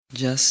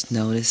Just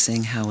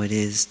noticing how it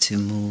is to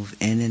move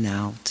in and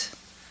out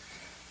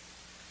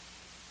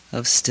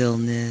of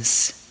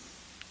stillness,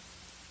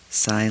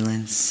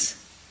 silence,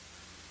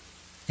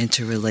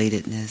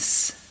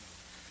 interrelatedness,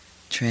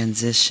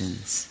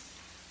 transitions.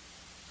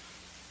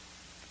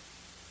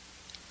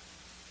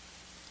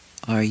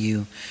 Are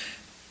you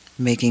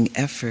making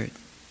effort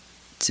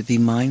to be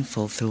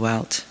mindful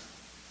throughout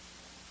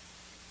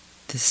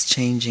this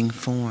changing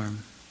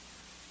form?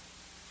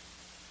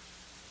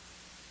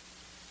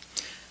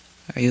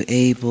 Are you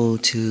able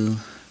to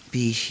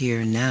be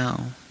here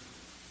now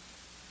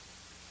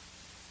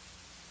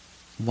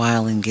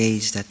while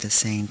engaged at the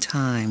same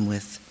time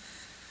with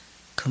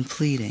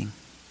completing?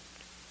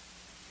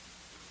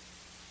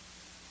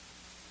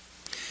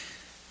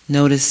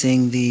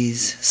 Noticing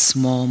these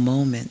small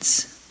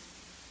moments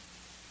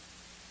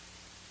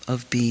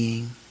of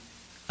being,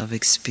 of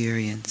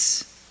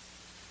experience,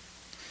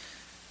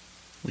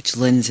 which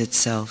lends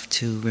itself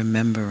to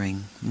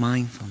remembering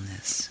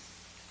mindfulness.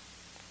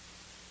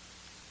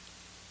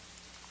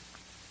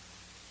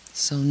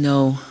 So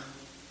no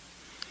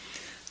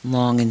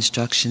long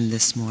instruction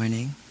this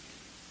morning,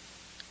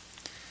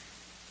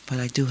 but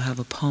I do have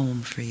a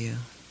poem for you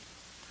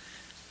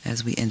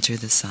as we enter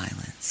the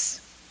silence.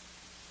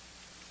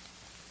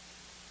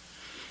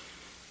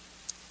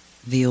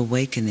 The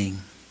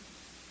Awakening.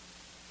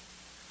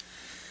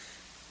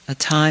 A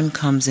time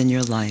comes in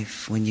your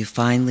life when you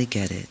finally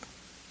get it,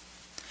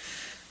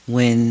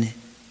 when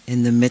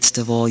in the midst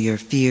of all your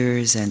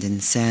fears and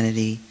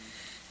insanity,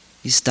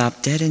 you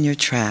stop dead in your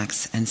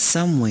tracks, and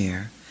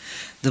somewhere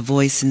the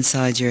voice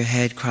inside your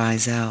head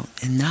cries out,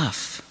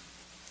 enough,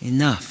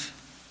 enough,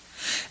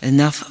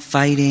 enough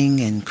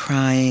fighting and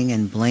crying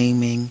and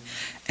blaming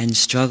and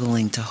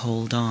struggling to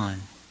hold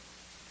on.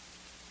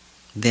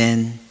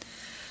 Then,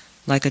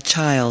 like a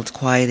child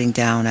quieting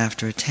down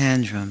after a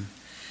tantrum,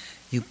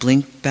 you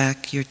blink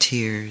back your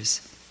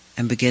tears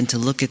and begin to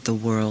look at the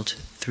world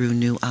through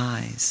new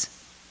eyes.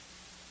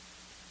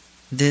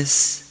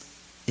 This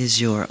is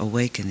your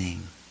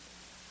awakening.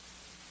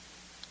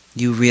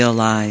 You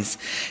realize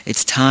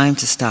it's time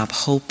to stop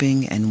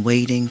hoping and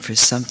waiting for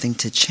something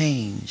to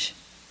change,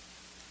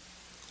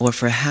 or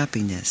for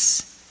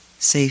happiness,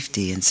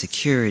 safety, and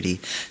security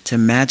to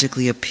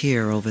magically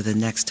appear over the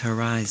next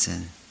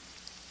horizon.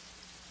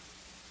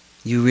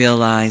 You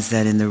realize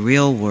that in the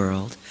real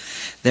world,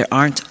 there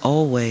aren't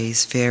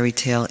always fairy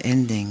tale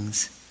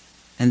endings,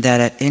 and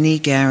that at any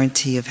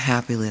guarantee of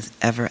happiness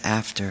ever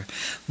after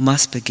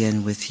must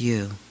begin with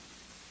you.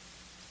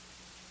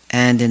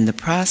 And in the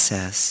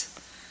process,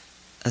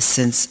 a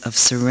sense of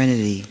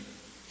serenity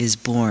is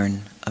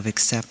born of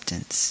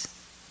acceptance.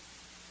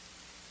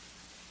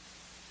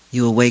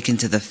 You awaken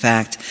to the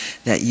fact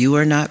that you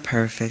are not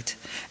perfect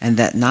and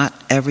that not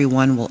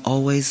everyone will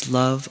always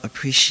love,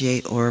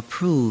 appreciate, or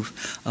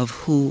approve of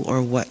who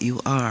or what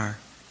you are,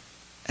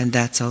 and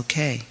that's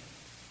okay.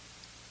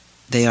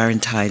 They are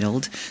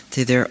entitled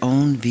to their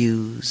own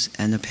views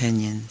and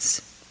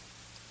opinions.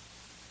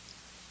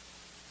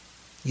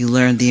 You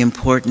learn the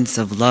importance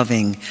of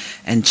loving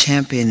and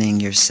championing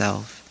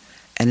yourself,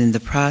 and in the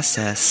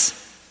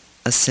process,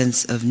 a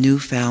sense of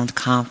newfound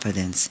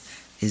confidence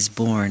is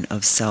born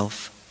of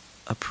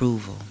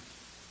self-approval.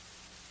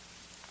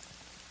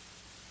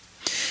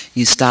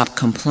 You stop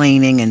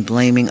complaining and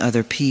blaming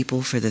other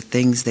people for the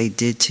things they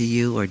did to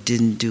you or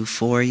didn't do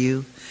for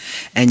you,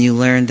 and you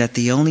learn that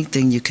the only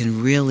thing you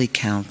can really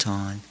count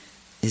on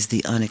is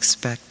the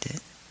unexpected.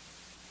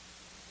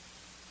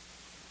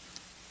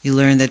 You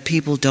learn that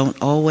people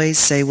don't always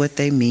say what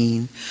they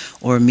mean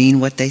or mean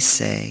what they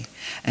say,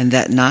 and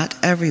that not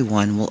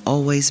everyone will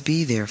always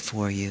be there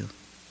for you,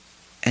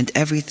 and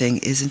everything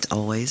isn't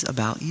always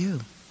about you.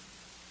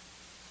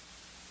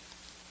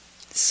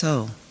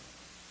 So,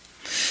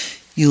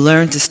 you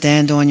learn to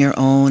stand on your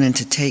own and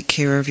to take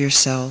care of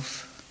yourself,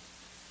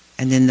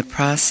 and in the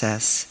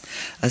process,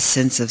 a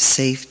sense of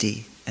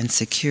safety and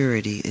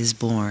security is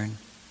born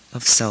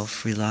of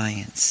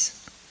self-reliance.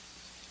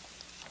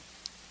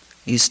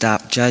 You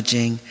stop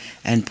judging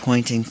and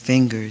pointing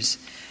fingers,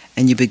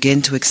 and you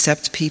begin to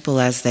accept people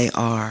as they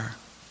are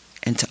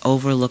and to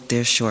overlook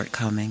their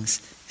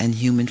shortcomings and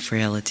human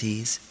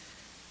frailties,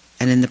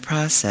 and in the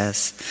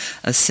process,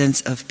 a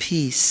sense of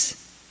peace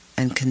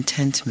and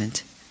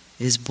contentment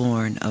is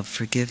born of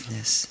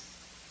forgiveness.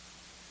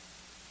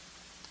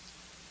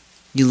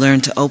 You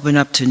learn to open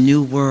up to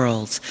new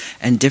worlds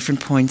and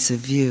different points of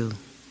view.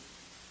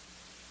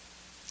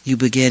 You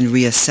begin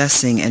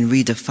reassessing and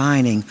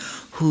redefining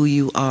who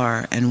you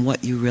are and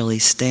what you really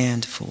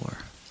stand for.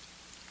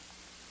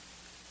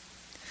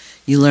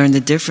 You learn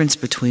the difference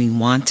between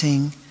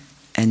wanting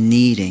and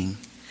needing,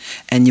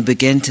 and you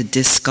begin to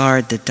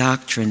discard the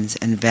doctrines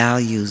and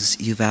values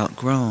you've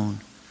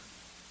outgrown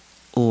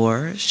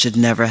or should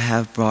never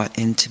have brought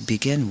in to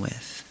begin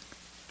with.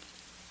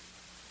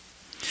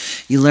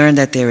 You learn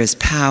that there is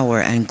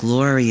power and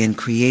glory in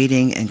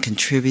creating and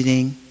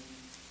contributing,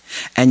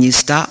 and you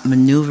stop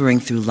maneuvering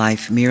through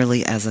life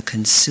merely as a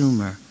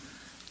consumer,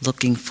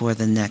 looking for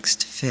the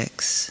next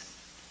fix.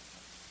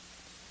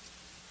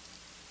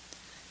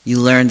 You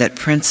learn that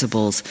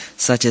principles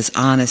such as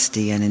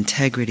honesty and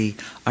integrity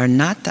are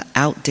not the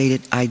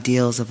outdated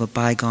ideals of a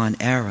bygone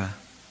era,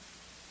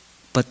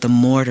 but the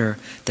mortar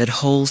that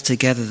holds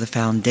together the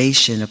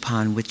foundation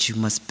upon which you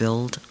must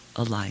build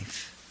a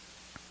life.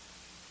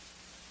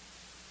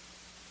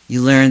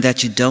 You learn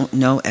that you don't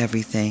know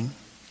everything.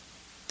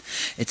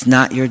 It's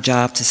not your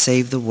job to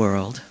save the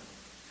world,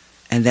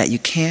 and that you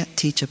can't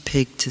teach a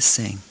pig to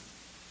sing.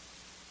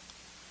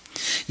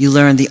 You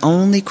learn the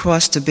only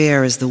cross to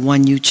bear is the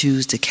one you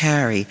choose to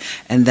carry,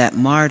 and that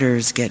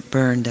martyrs get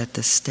burned at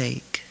the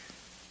stake.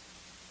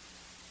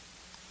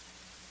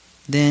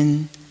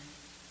 Then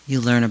you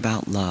learn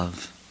about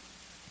love.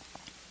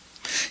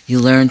 You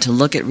learn to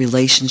look at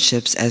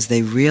relationships as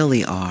they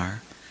really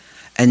are,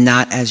 and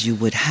not as you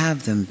would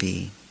have them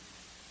be.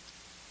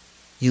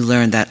 You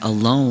learn that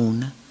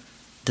alone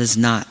does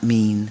not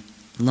mean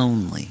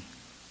lonely.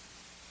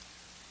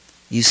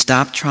 You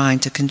stop trying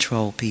to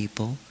control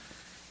people,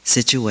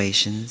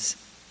 situations,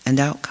 and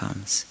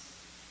outcomes.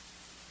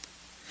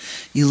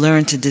 You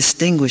learn to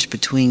distinguish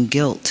between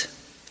guilt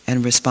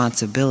and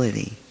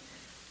responsibility,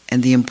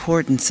 and the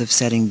importance of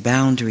setting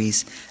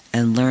boundaries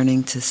and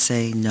learning to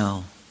say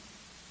no.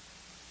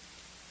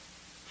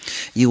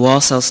 You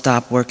also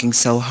stop working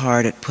so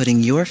hard at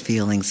putting your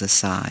feelings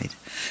aside,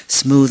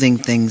 smoothing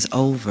things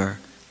over,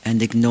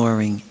 and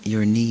ignoring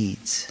your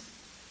needs.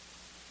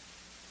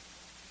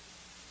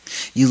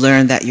 You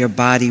learn that your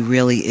body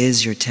really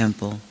is your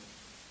temple.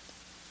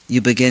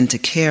 You begin to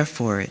care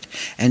for it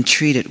and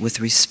treat it with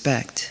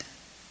respect.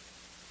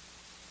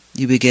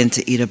 You begin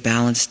to eat a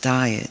balanced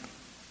diet,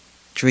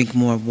 drink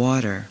more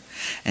water,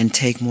 and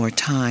take more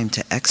time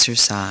to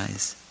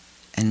exercise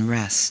and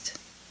rest.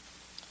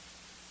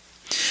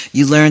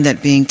 You learn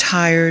that being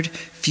tired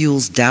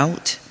fuels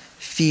doubt,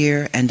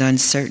 fear, and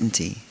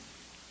uncertainty.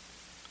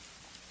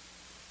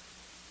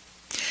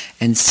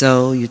 And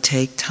so you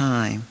take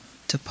time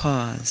to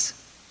pause.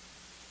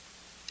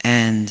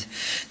 And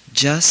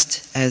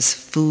just as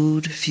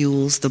food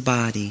fuels the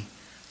body,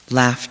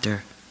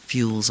 laughter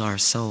fuels our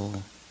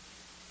soul.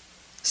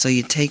 So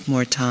you take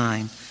more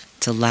time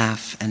to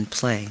laugh and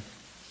play.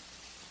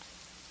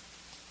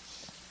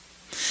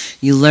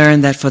 You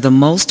learn that for the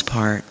most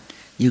part,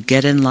 you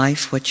get in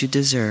life what you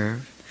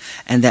deserve,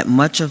 and that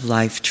much of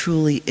life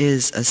truly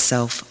is a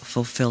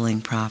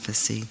self-fulfilling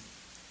prophecy.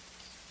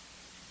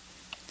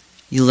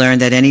 You learn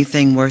that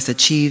anything worth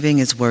achieving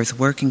is worth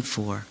working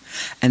for,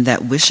 and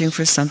that wishing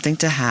for something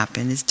to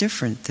happen is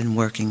different than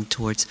working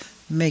towards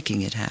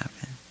making it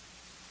happen.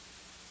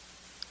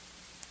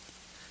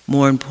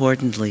 More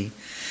importantly,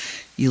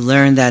 you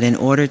learn that in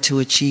order to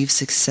achieve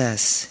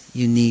success,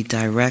 you need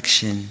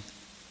direction,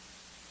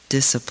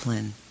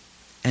 discipline,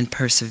 and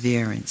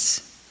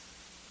perseverance.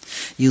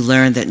 You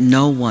learn that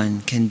no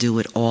one can do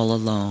it all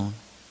alone,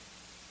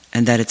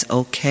 and that it's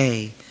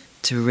okay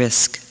to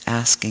risk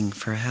asking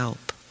for help.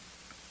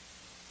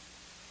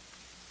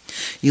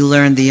 You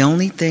learn the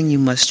only thing you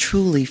must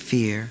truly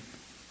fear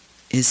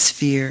is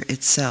fear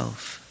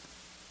itself.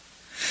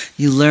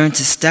 You learn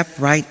to step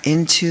right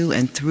into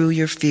and through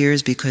your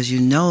fears because you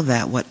know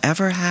that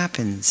whatever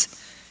happens,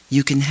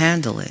 you can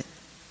handle it.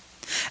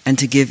 And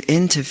to give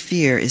in to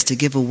fear is to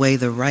give away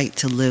the right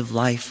to live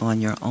life on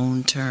your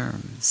own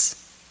terms.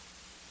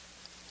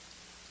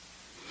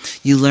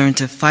 You learn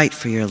to fight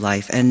for your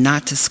life and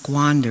not to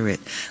squander it,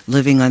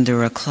 living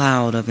under a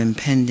cloud of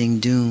impending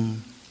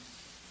doom.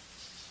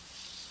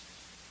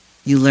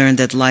 You learn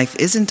that life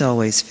isn't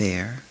always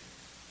fair.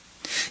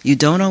 You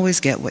don't always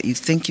get what you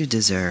think you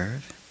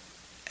deserve,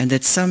 and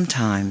that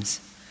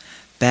sometimes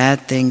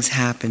bad things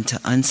happen to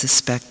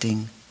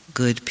unsuspecting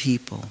good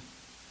people.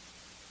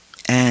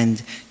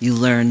 And you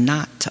learn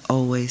not to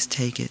always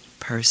take it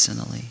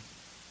personally.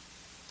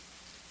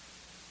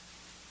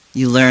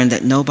 You learn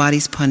that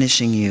nobody's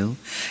punishing you,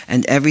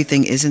 and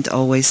everything isn't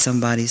always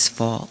somebody's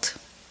fault.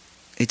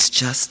 It's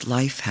just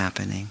life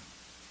happening.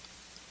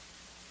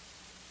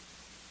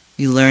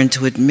 You learn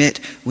to admit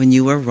when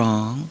you are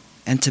wrong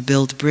and to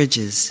build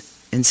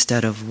bridges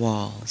instead of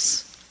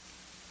walls.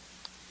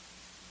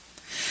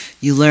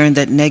 You learn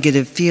that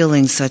negative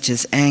feelings such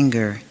as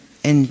anger,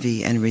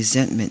 envy, and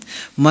resentment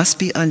must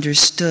be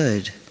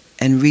understood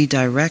and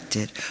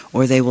redirected,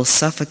 or they will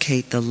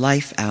suffocate the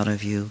life out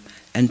of you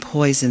and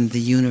poison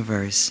the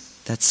universe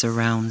that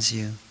surrounds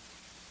you.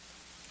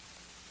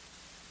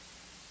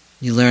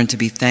 You learn to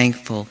be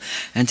thankful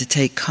and to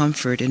take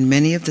comfort in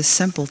many of the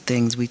simple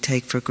things we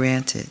take for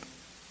granted.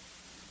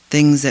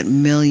 Things that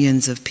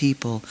millions of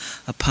people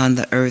upon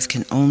the earth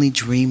can only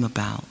dream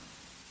about.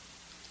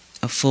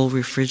 A full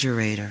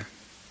refrigerator,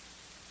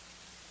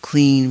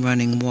 clean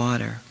running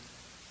water,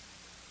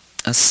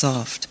 a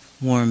soft,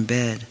 warm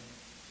bed,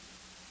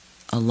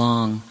 a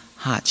long,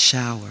 hot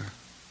shower.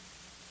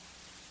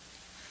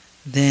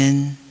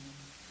 Then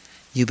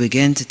you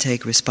begin to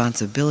take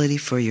responsibility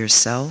for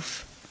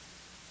yourself,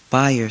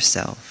 by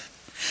yourself,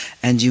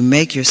 and you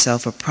make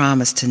yourself a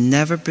promise to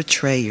never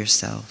betray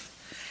yourself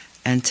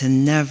and to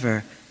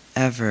never,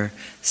 ever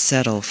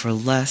settle for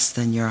less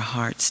than your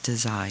heart's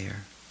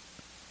desire.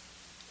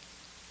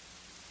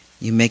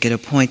 You make it a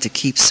point to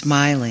keep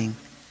smiling,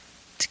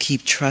 to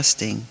keep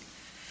trusting,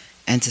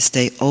 and to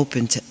stay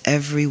open to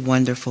every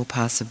wonderful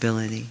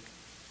possibility.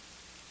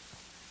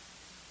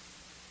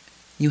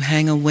 You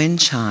hang a wind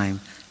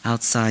chime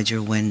outside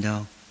your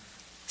window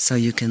so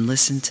you can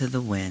listen to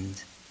the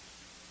wind.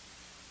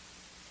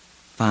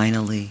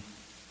 Finally,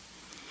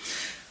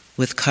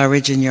 with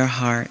courage in your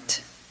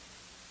heart,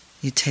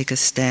 you take a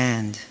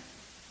stand.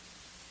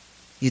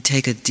 You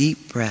take a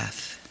deep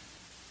breath,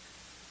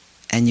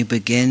 and you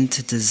begin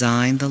to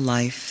design the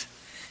life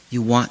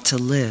you want to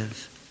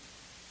live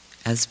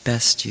as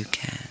best you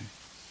can.